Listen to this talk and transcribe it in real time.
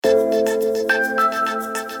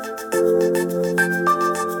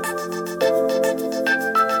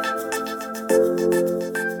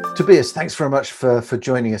Tobias, thanks very much for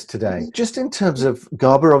joining us today. Just in terms of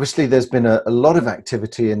GABA, obviously there's been a lot of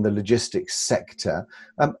activity in the logistics sector.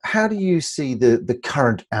 How do you see the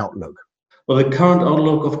current outlook? Well, the current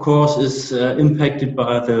outlook, of course, is impacted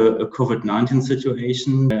by the COVID-19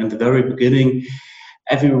 situation. In the very beginning,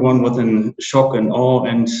 everyone was in shock and awe,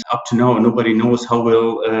 and up to now, nobody knows how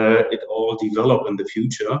will it all develop in the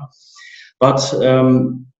future. But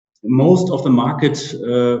most of the market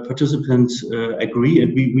participants agree,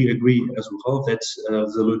 and we agree as well, that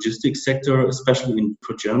the logistics sector, especially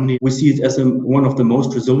for Germany, we see it as one of the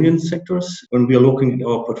most resilient sectors. When we are looking at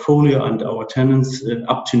our portfolio and our tenants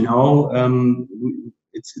up to now,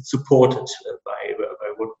 it's supported by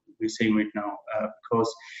what we're saying right now,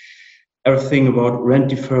 because everything about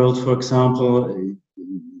rent deferrals, for example,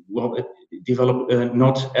 it developed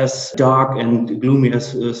not as dark and gloomy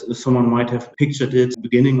as someone might have pictured it at the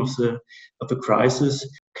beginning of the crisis.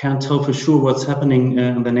 Can't tell for sure what's happening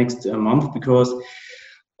in the next month, because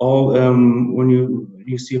all when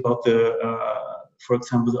you see about for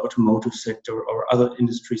example, the automotive sector or other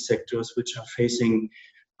industry sectors which are facing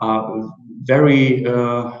very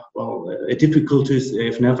difficulties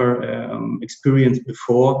they've never experienced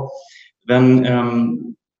before,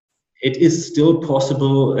 then it is still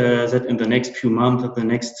possible that in the next few months,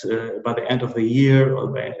 by the end of the year or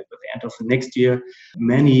by the end of the next year,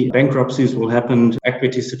 many bankruptcies will happen.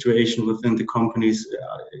 Equity situation within the companies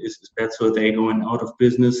is bad, so they're going out of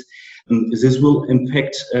business. And this will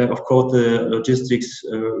impact, of course, the logistics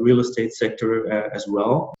real estate sector as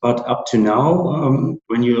well. But up to now,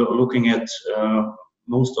 when you're looking at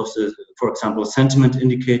most of the, for example, sentiment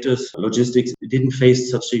indicators, logistics didn't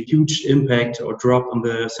face such a huge impact or drop on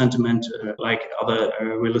the sentiment like other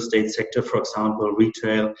real estate sector, for example,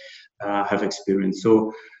 retail, have experienced.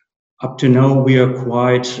 So up to now, we are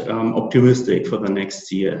quite optimistic for the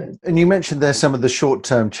next year. And you mentioned there some of the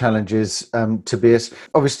short-term challenges, Tobias.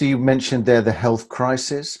 Obviously, you mentioned there the health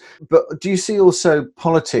crisis, but do you see also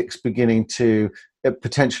politics beginning to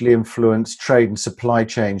potentially influence trade and supply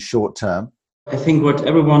chain short-term? I think what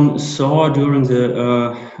everyone saw during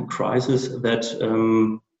the crisis, that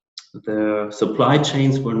the supply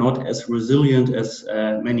chains were not as resilient as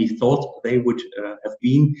many thought they would have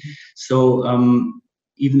been. So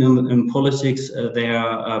even in politics, they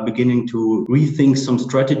are beginning to rethink some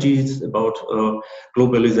strategies about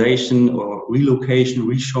globalization or relocation,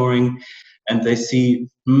 reshoring. And they see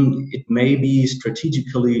it may be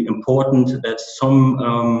strategically important that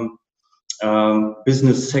some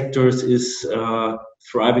business sectors is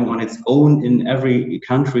thriving on its own in every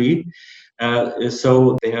country.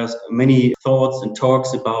 So there's many thoughts and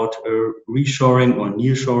talks about reshoring or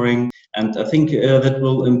nearshoring. And I think that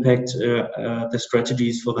will impact the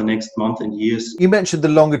strategies for the next month and years. You mentioned the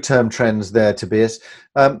longer term trends there, Tobias.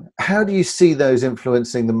 How do you see those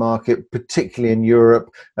influencing the market, particularly in Europe?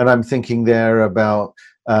 And I'm thinking there about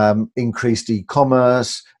increased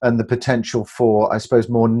e-commerce and the potential for, I suppose,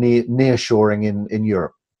 more nearshoring in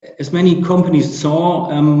Europe. As many companies saw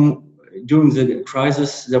during the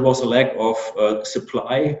crisis, there was a lack of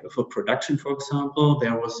supply for production, for example.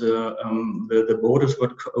 There was the borders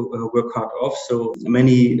were cut off, so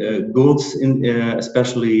many goods,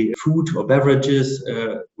 especially food or beverages,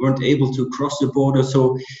 weren't able to cross the border.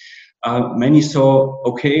 So many saw,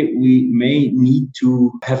 okay, we may need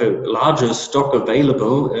to have a larger stock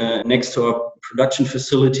available next to our production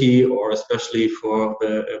facility, or especially for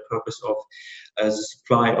the purpose of the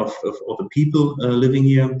supply of all the people living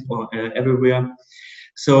here or everywhere.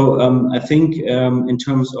 So I think in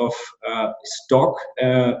terms of stock,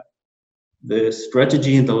 the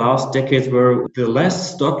strategy in the last decades were the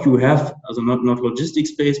less stock you have, also not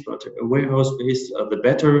logistics based, but a warehouse based, the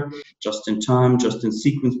better, just in time, just in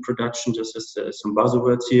sequence production, just as some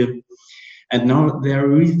buzzwords here. And now they're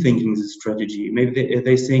rethinking the strategy. Maybe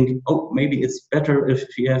they think, maybe it's better if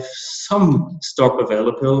we have some stock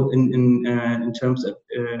available in terms of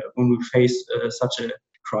when we face such a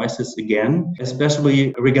crisis again,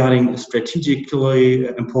 especially regarding strategically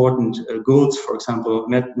important goods, for example,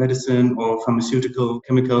 medicine or pharmaceutical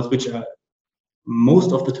chemicals, which are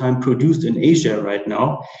most of the time produced in Asia right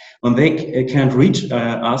now. When they can't reach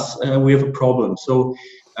us, we have a problem. So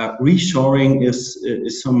reshoring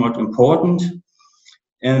is somewhat important.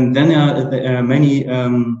 And then there are many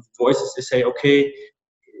voices that say, okay,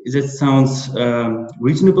 that sounds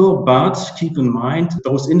reasonable, but keep in mind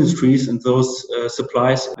those industries and those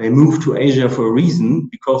supplies, they move to Asia for a reason,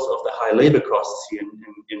 because of the high labor costs here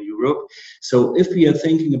in Europe. So if we are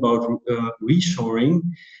thinking about reshoring,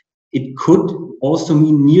 it could also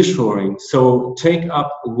mean nearshoring. So take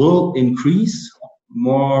up will increase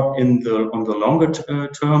more on the longer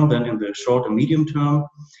term than in the short and medium term,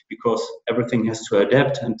 because everything has to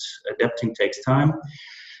adapt, and adapting takes time.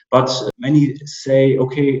 But many say,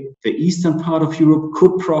 okay, the eastern part of Europe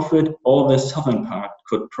could profit, or the southern part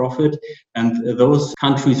could profit, and those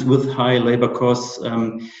countries with high labor costs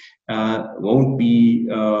won't be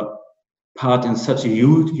part in such a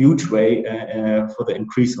huge way for the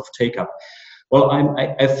increase of take-up. Well,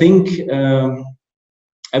 I think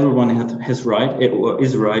everyone has right,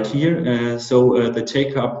 is right here. So the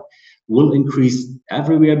take-up will increase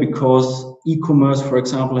everywhere because e-commerce, for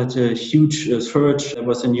example, had a huge surge. There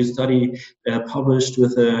was a new study published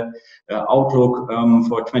with an outlook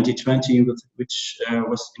for 2020, which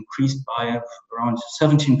was increased by around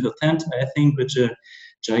 17%, I think, which a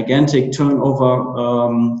gigantic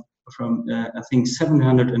turnover from, I think,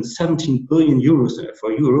 717 billion euros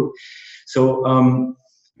for Europe. So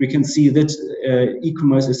we can see that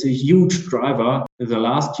e-commerce is a huge driver in the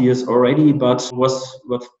last years already, but was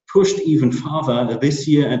pushed even farther this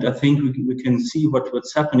year. And I think we can see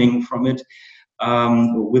what's happening from it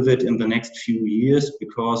with it in the next few years.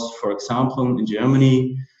 Because, for example, in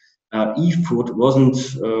Germany, e-food wasn't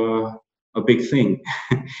a big thing,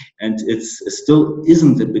 and it still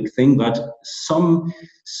isn't a big thing. But some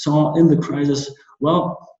saw in the crisis,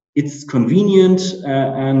 well, it's convenient,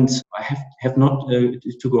 and I have not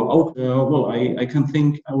to go out. Well, I can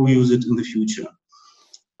think I will use it in the future.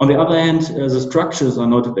 On the other hand, the structures are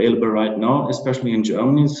not available right now, especially in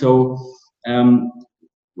Germany. So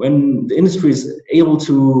when the industry is able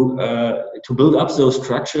to build up those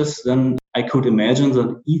structures, then I could imagine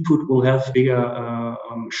that e-food will have a bigger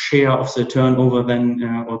share of the turnover than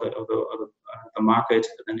or the market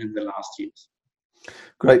than in the last years.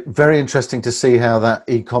 Great, very interesting to see how that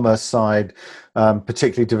e-commerce side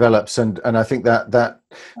particularly develops, and I think that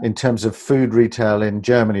in terms of food retail in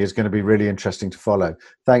Germany is going to be really interesting to follow.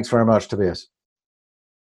 Thanks very much, Tobias.